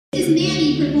This is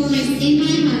Maddie performing In My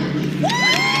Heart.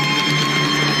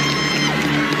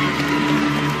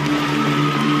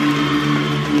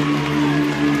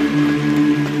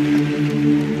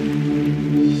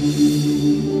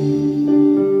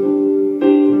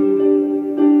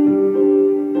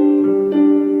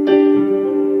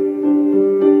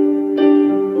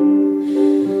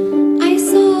 I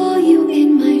saw you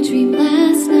in my dream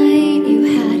last night. You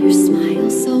had your smile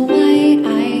so white.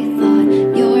 I thought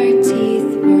your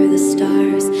teeth were the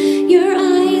stars. Your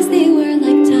eyes, they were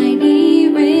like tiny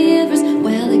rivers.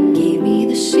 Well, it gave me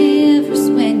the shivers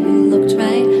when you looked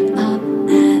right up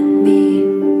at me.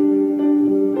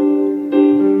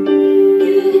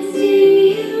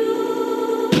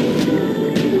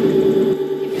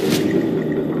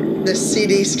 The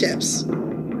CD skips.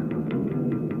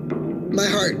 My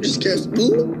heart just goes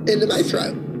boom into my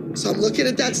throat. So I'm looking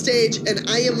at that stage and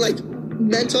I am like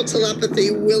mental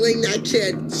telepathy willing that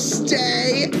kid,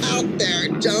 stay out there.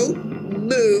 Don't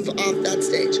move off that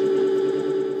stage.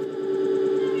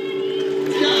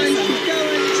 Keep going, keep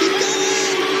going, keep going.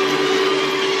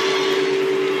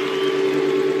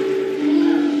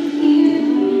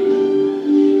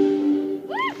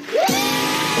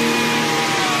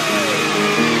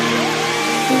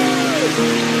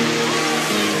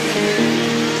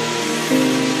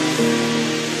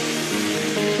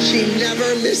 She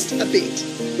never missed a beat.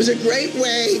 It was a great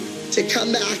way to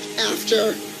come back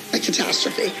after a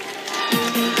catastrophe.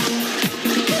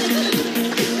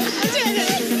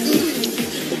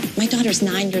 My daughter's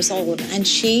 9 years old, and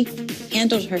she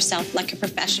handled herself like a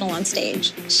professional on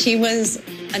stage. She was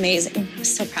amazing. I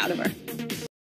was so proud of her.